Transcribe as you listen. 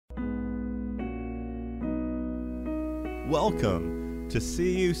Welcome to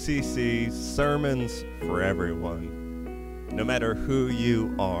CUCC's Sermons for Everyone. No matter who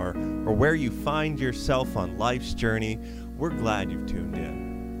you are or where you find yourself on life's journey, we're glad you've tuned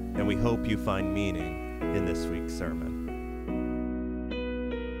in, and we hope you find meaning in this week's sermon.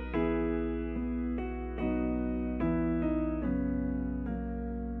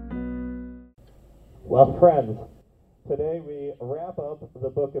 Well, friends, today we wrap up the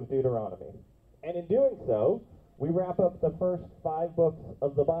book of Deuteronomy. And in doing so, we wrap up the first 5 books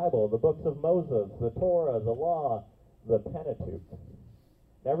of the Bible, the books of Moses, the Torah, the Law, the Pentateuch.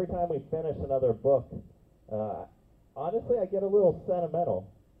 Every time we finish another book, honestly, I get a little sentimental.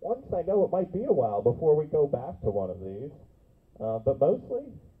 Once I know it might be a while before we go back to one of these, but mostly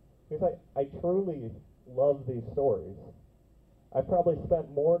because I truly love these stories. I've probably spent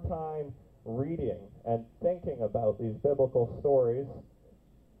more time reading and thinking about these biblical stories,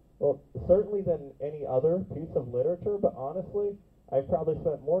 well, certainly than any other piece of literature, but honestly, I've probably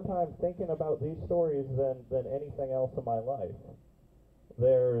spent more time thinking about these stories than anything else in my life.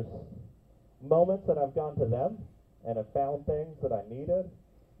 There's moments that I've gone to them and have found things that I needed,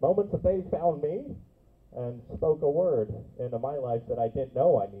 moments that they found me and spoke a word into my life that I didn't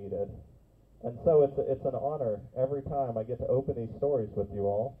know I needed. And so it's an honor every time I get to open these stories with you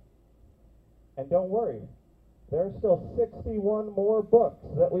all. And don't worry, there are still 61 more books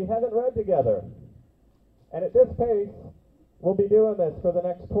that we haven't read together. And at this pace, we'll be doing this for the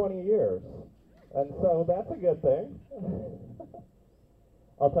next 20 years. And so that's a good thing.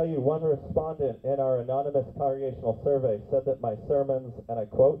 I'll tell you, one respondent in our anonymous congregational survey said that my sermons, and I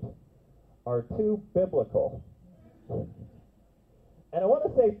quote, are too biblical. And I want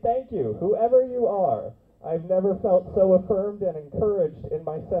to say thank you, whoever you are. I've never felt so affirmed and encouraged in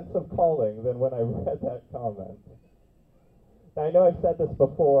my sense of calling than when I read that comment. Now, I know I've said this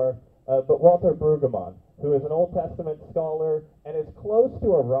before, but Walter Brueggemann, who is an Old Testament scholar and is close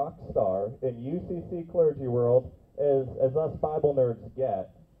to a rock star in UCC clergy world, as us Bible nerds get,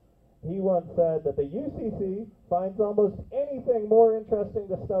 he once said that the UCC finds almost anything more interesting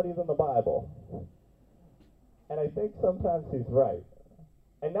to study than the Bible. And I think sometimes he's right.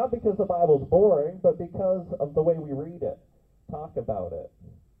 And not because the Bible's boring, but because of the way we read it, talk about it,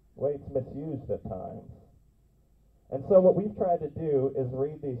 the way it's misused at times. And so what we've tried to do is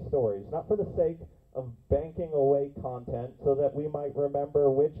read these stories, not for the sake of banking away content so that we might remember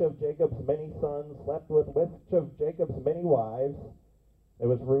which of Jacob's many sons slept with which of Jacob's many wives. It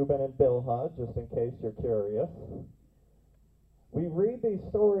was Reuben and Bilhah, just in case you're curious. We read these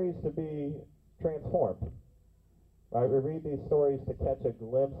stories to be transformed. Right, we read these stories to catch a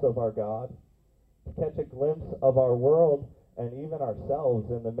glimpse of our God, to catch a glimpse of our world, and even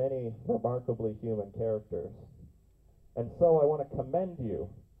ourselves in the many remarkably human characters. And so I want to commend you.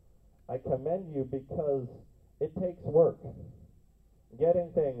 I commend you because it takes work.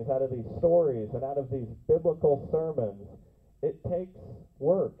 Getting things out of these stories and out of these biblical sermons, it takes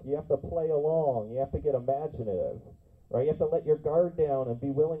work. You have to play along. You have to get imaginative. Right? You have to let your guard down and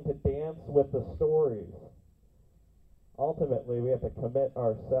be willing to dance with the stories. Ultimately, we have to commit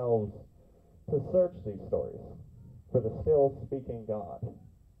ourselves to search these stories for the still speaking God,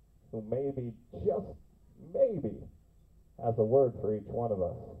 who maybe, just maybe, has a word for each one of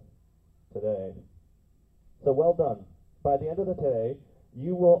us today. So well done. By the end of the day,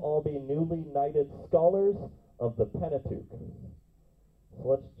 you will all be newly knighted scholars of the Pentateuch. So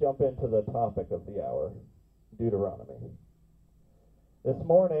let's jump into the topic of the hour, Deuteronomy. This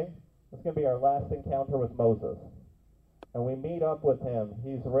morning, it's going to be our last encounter with Moses. And we meet up with him.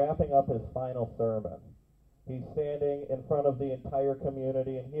 He's wrapping up his final sermon. He's standing in front of the entire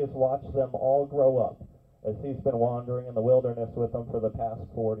community, and he has watched them all grow up as he's been wandering in the wilderness with them for the past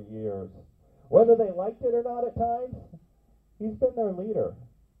 40 years. Whether they liked it or not at times, he's been their leader.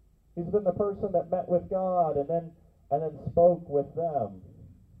 He's been the person that met with God and then spoke with them.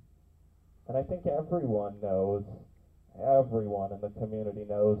 And I think everyone in the community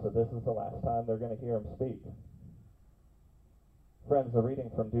knows that this is the last time they're going to hear him speak. Friends, a reading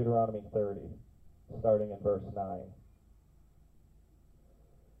from Deuteronomy 30, starting in verse 9.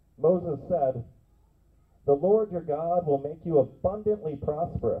 Moses said, "The Lord your God will make you abundantly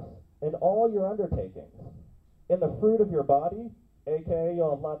prosperous in all your undertakings, in the fruit of your body, aka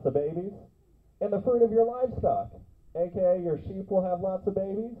you'll have lots of babies, in the fruit of your livestock, aka your sheep will have lots of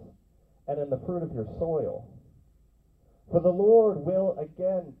babies, and in the fruit of your soil. For the Lord will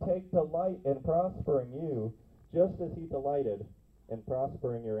again take delight in prospering you, just as he delighted in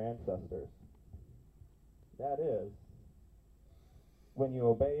prospering your ancestors. That is, when you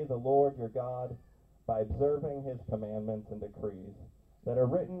obey the Lord your God by observing his commandments and decrees that are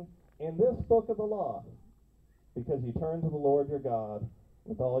written in this book of the law, because you turn to the Lord your God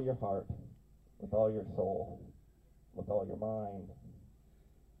with all your heart, with all your soul, with all your mind.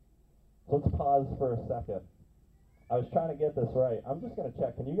 So let's pause for a second. I was trying to get this right. I'm just going to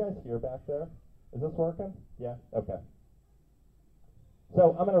check. Can you guys hear back there? Is this working? Yeah? Okay.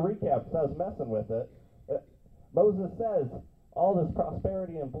 So I'm going to recap because I was messing with it. Moses says all this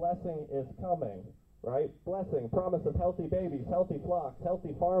prosperity and blessing is coming, right? Blessing, promise of healthy babies, healthy flocks,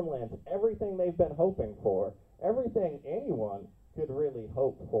 healthy farmlands, everything they've been hoping for, everything anyone could really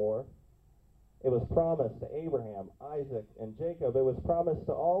hope for. It was promised to Abraham, Isaac, and Jacob. It was promised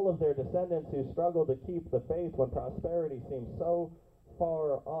to all of their descendants who struggled to keep the faith when prosperity seemed so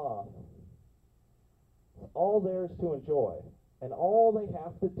far off. It's all theirs to enjoy. And all they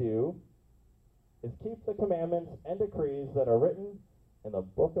have to do is keep the commandments and decrees that are written in the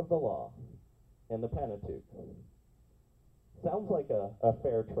book of the law, in the Pentateuch. Sounds like a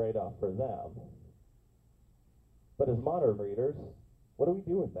fair trade-off for them. But as modern readers, what do we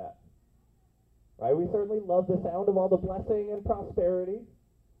do with that? Right? We certainly love the sound of all the blessing and prosperity,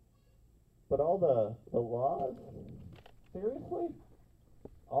 but all the laws? Seriously?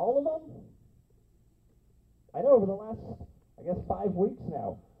 All of them? I know over the last, 5 weeks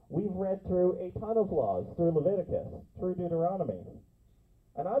now, we've read through a ton of laws, through Leviticus, through Deuteronomy.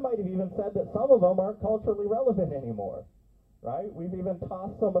 And I might have even said that some of them aren't culturally relevant anymore, right? We've even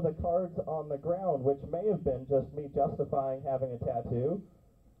tossed some of the cards on the ground, which may have been just me justifying having a tattoo,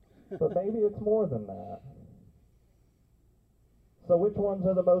 but maybe it's more than that. So which ones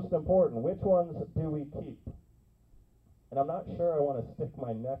are the most important? Which ones do we keep? And I'm not sure I want to stick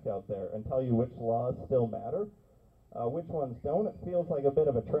my neck out there and tell you which laws still matter. Which ones don't? It feels like a bit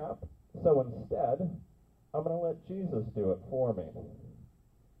of a trap. So instead, I'm going to let Jesus do it for me.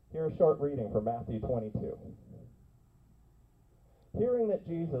 Here's a short reading from Matthew 22. Hearing that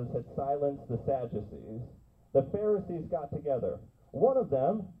Jesus had silenced the Sadducees, the Pharisees got together. One of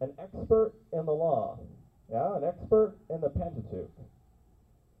them, an expert in the law, an expert in the Pentateuch.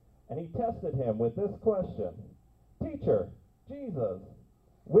 And he tested him with this question, Teacher, Jesus,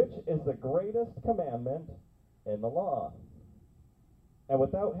 which is the greatest commandment in the law? And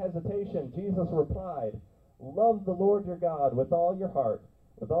without hesitation, Jesus replied, Love the Lord your God with all your heart,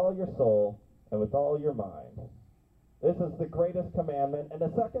 with all your soul, and with all your mind. This is the greatest commandment, and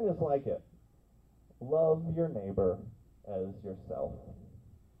the second is like it. Love your neighbor as yourself.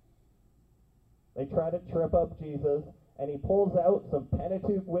 They try to trip up Jesus, and he pulls out some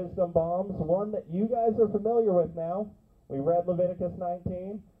Pentateuch wisdom bombs, one that you guys are familiar with now. We read Leviticus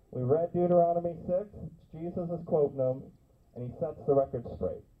 19. We read Deuteronomy 6. Jesus is quoting them, and he sets the record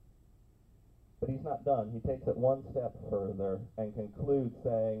straight. But he's not done. He takes it one step further and concludes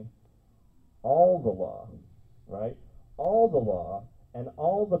saying, all the law, right? All the law and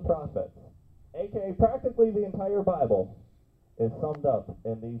all the prophets, aka practically the entire Bible, is summed up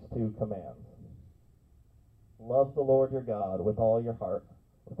in these two commands. Love the Lord your God with all your heart,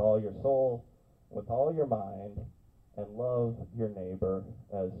 with all your soul, with all your mind, and love your neighbor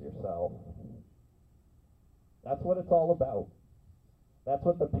as yourself. That's what it's all about. That's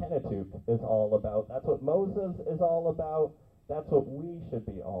what the Pentateuch is all about. That's what Moses is all about. That's what we should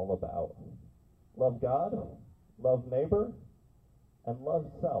be all about. Love God, love neighbor, and love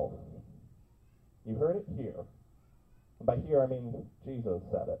self. You heard it here. And by here, I mean Jesus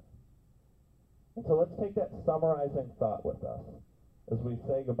said it. And so let's take that summarizing thought with us as we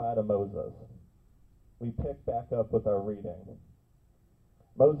say goodbye to Moses. We pick back up with our reading.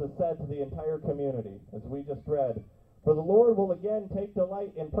 Moses said to the entire community, as we just read, For the Lord will again take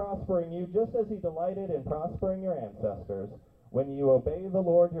delight in prospering you, just as he delighted in prospering your ancestors, when you obey the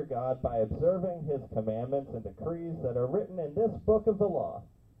Lord your God by observing his commandments and decrees that are written in this book of the law,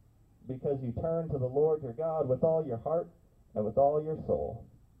 because you turn to the Lord your God with all your heart and with all your soul.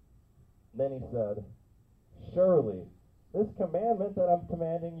 Then he said, Surely this commandment that I'm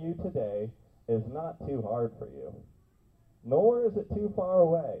commanding you today is not too hard for you, nor is it too far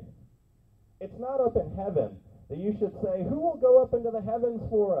away. It's not up in heaven that you should say, Who will go up into the heavens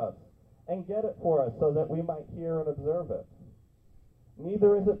for us and get it for us so that we might hear and observe it?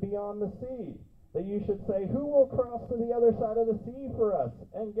 Neither is it beyond the sea that you should say, Who will cross to the other side of the sea for us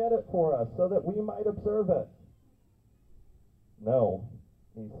and get it for us so that we might observe it? No,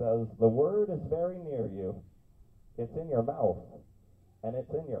 he says, the word is very near you. It's in your mouth, and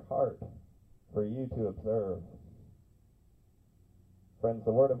it's in your heart for you to observe. Friends,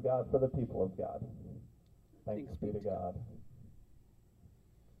 the word of God for the people of God. Thanks be to God.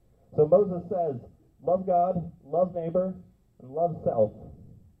 So Moses says, love God, love neighbor, and love self.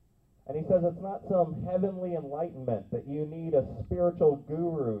 And he says it's not some heavenly enlightenment that you need a spiritual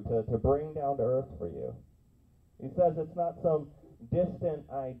guru to bring down to earth for you. He says it's not some distant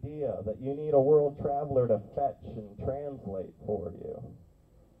idea that you need a world traveler to fetch and translate for you.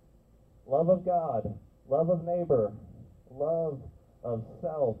 Love of God, love of neighbor, love of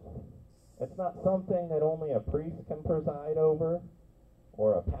self. It's not something that only a priest can preside over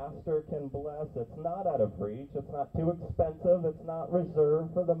or a pastor can bless. It's not out of reach. It's not too expensive. It's not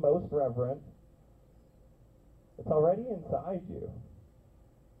reserved for the most reverent. It's already inside you,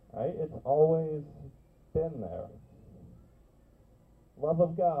 right? It's always been there. Love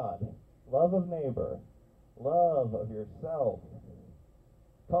of God, love of neighbor, love of yourself.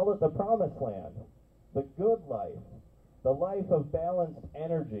 Call it the promised land, the good life, the life of balanced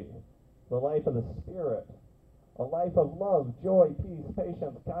energy, the life of the Spirit, a life of love, joy, peace,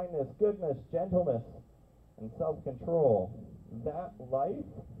 patience, kindness, goodness, gentleness, and self-control. That life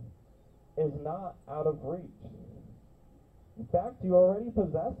is not out of reach. In fact, you already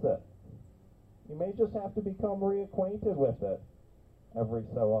possess it. You may just have to become reacquainted with it every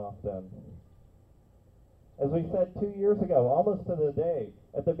so often. As we said 2 years ago, almost to the day,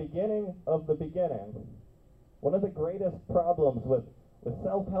 at the beginning of the beginning, one of the greatest problems with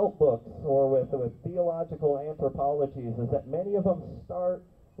self-help books or with theological anthropologies is that many of them start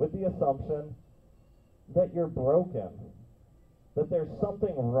with the assumption that you're broken, that there's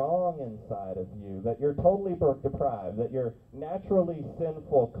something wrong inside of you, that you're totally deprived, that you're naturally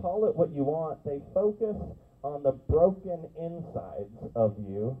sinful. Call it what you want. They focus on the broken insides of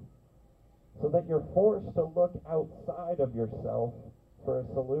you so that you're forced to look outside of yourself for a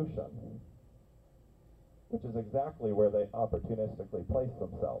solution, which is exactly where they opportunistically place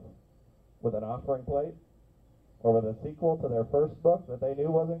themselves, with an offering plate or with a sequel to their first book that they knew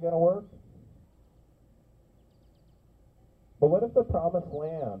wasn't going to work. But what if the promised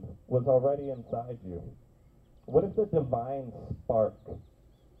land was already inside you? What if the divine spark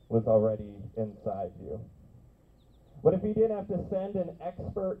was already inside you? What if you didn't have to send an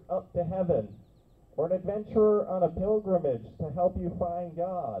expert up to heaven or an adventurer on a pilgrimage to help you find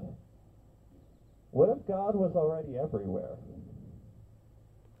God? What if God was already everywhere?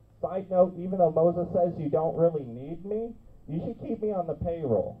 Side note, even though Moses says you don't really need me, you should keep me on the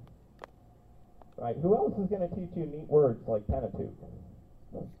payroll. Right? Who else is going to teach you neat words like Pentateuch?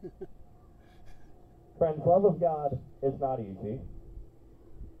 Friends, love of God is not easy.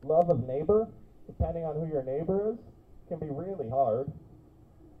 Love of neighbor, depending on who your neighbor is, can be really hard.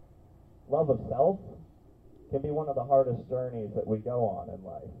 Love of self can be one of the hardest journeys that we go on in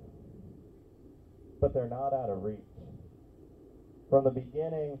life. But they're not out of reach. From the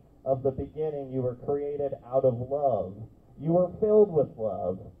beginning of the beginning, you were created out of love. You were filled with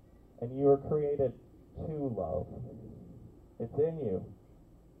love, and you were created to love. It's in you.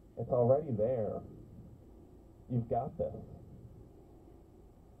 It's already there. You've got this.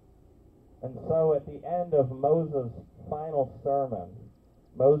 And so at the end of Moses' final sermon,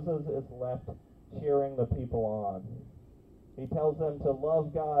 Moses is left cheering the people on. He tells them to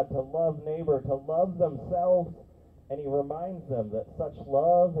love God, to love neighbor, to love themselves, and he reminds them that such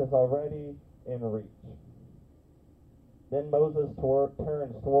love is already in reach. Then Moses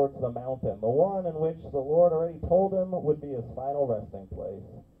turns towards the mountain, the one in which the Lord already told him would be his final resting place,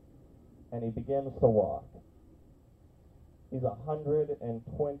 and he begins to walk. He's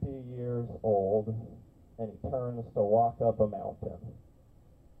 120 years old, and he turns to walk up a mountain.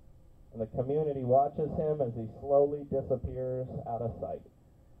 And the community watches him as he slowly disappears out of sight.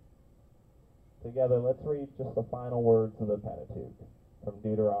 Together, let's read just the final words of the Pentateuch from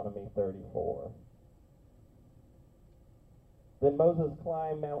Deuteronomy 34. Then Moses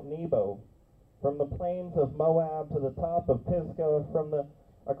climbed Mount Nebo, from the plains of Moab to the top of Pisgah,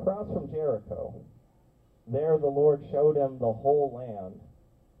 across from Jericho. There the Lord showed him the whole land.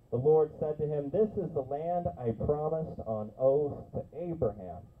 The Lord said to him, "This is the land I promised on oath to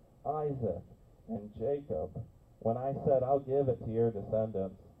Abraham, Isaac, and Jacob, when I said I'll give it to your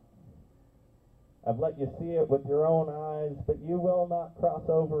descendants. I've let you see it with your own eyes, but you will not cross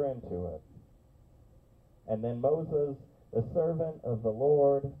over into it." And then Moses, the servant of the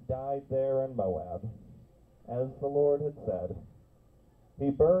Lord, died there in Moab, as the Lord had said. He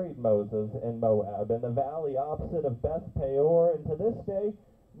buried Moses in Moab, in the valley opposite of Beth Peor, and to this day,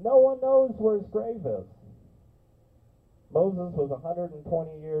 no one knows where his grave is. Moses was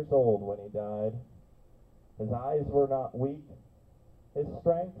 120 years old when he died. His eyes were not weak, his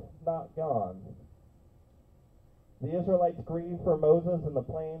strength not gone. The Israelites grieved for Moses in the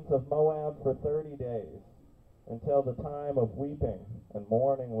plains of Moab for 30 days, until the time of weeping and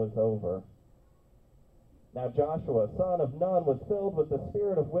mourning was over. Now Joshua, son of Nun, was filled with the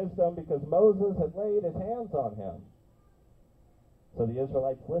spirit of wisdom because Moses had laid his hands on him. So the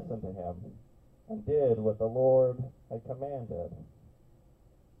Israelites listened to him, and did what the Lord had commanded.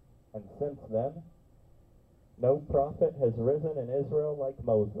 And since then, no prophet has risen in Israel like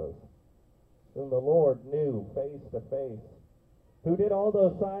Moses, whom the Lord knew face to face, who did all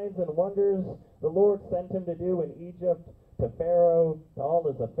those signs and wonders the Lord sent him to do in Egypt, to Pharaoh, to all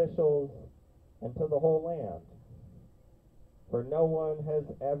his officials, and to the whole land. For no one has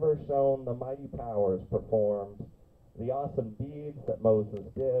ever shown the mighty powers performed, the awesome deeds that Moses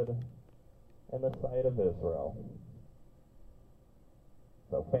did in the sight of Israel.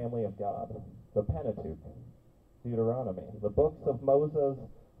 So, family of God, the Pentateuch, Deuteronomy, the books of Moses: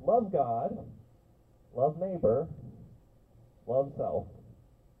 love God, love neighbor, love self.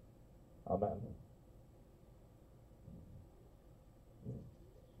 Amen.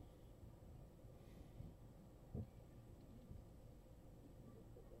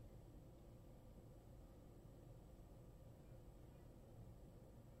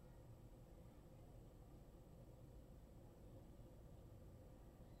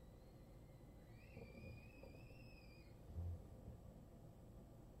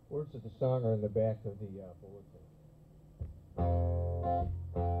 Words of the song are in the back of the bulletin.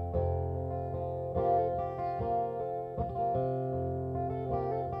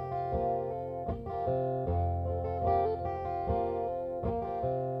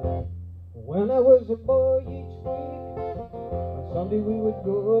 When I was a boy, each week on Sunday we would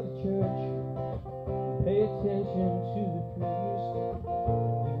go to church and pay attention to the priest.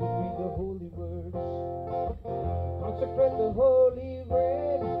 He would read the holy words, consecrate the holy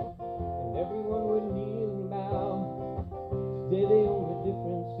bread, and everyone would kneel and bow. Today the only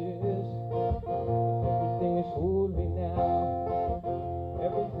difference is everything is holy now.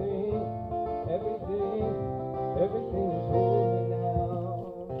 Everything is holy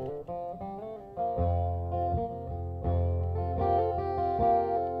now.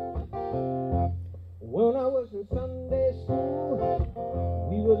 When I was in Sunday school,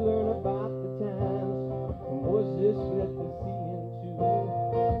 we would learn about the times when Moses split the sea in two,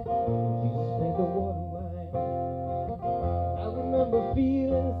 Jesus made the water wine. I remember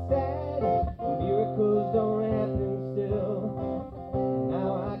feeling sad, miracles don't happen still.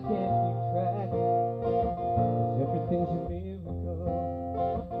 Now I can't keep track, 'cause everything's a miracle.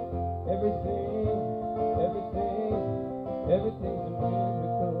 Everything's a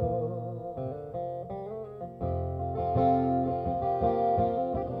miracle.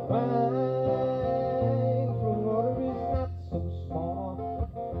 Wine from water is not so small,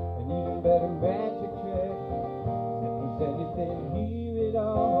 and even better magic trick, if there's anything here at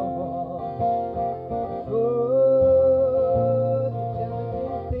all. But the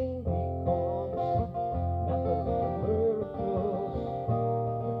challenging thing becomes not looking for miracles,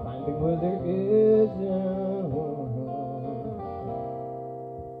 but finding where there isn't.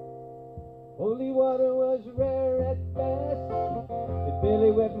 Holy water was rare at best, it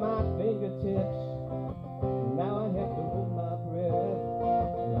barely wet my fingertips. Now I have to hold my breath,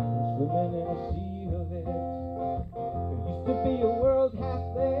 and I'm swimming in a sea of it. There used to be a world half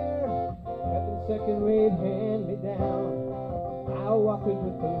there, having second-rate hand-me-down. I walk it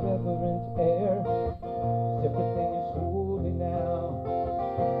with a reverent air, 'cause everything is holy now.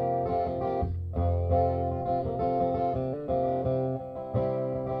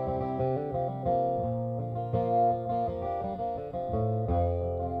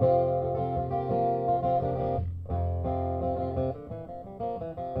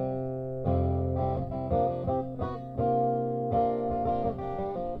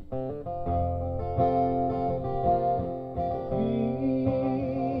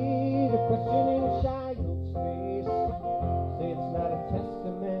 Read a questioning child's face, say it's not a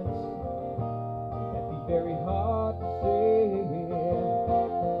testament, that'd be very hard to say.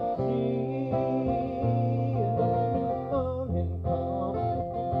 See another morning come,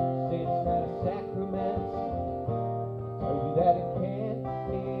 say it's not a sacrament, tell you that it can't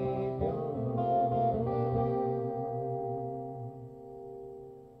be done.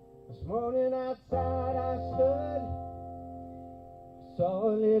 This morning outside I stood, saw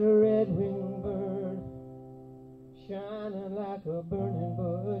a little red-winged bird shining like a burning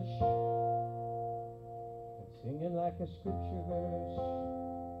bush and singing like a scripture verse.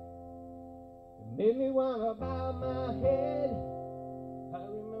 It made me want to bow my head. I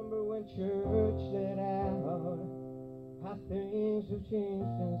remember when church let out, how things have changed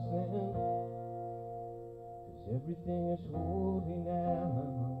since then, 'cause everything is holy now.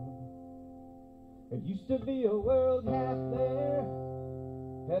 There used to be a world half there,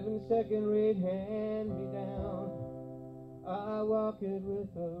 heaven second-rate hand-me-down. I walk it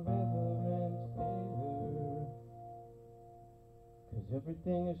with a reverent air, 'cause 'cause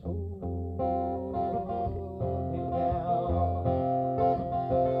everything is whole.